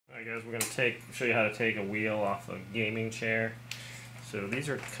Alright guys, we're going to show you how to take a wheel off a gaming chair. So these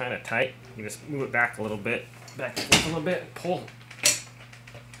are kind of tight. You just move it back a little bit, back and forth a little bit, pull.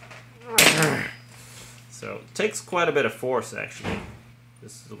 So it takes quite a bit of force actually.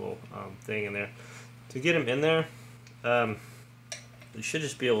 This is a little thing in there. To get them in there, you should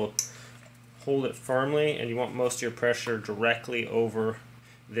just be able to hold it firmly, and you want most of your pressure directly over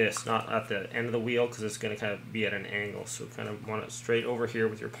this, not at the end of the wheel, because it's going to kind of be at an angle. So kind of want it straight over here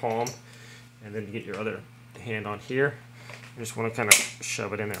with your palm, and then you get your other hand on here. You just want to kind of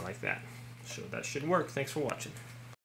shove it in there like that. So that should work. Thanks for watching.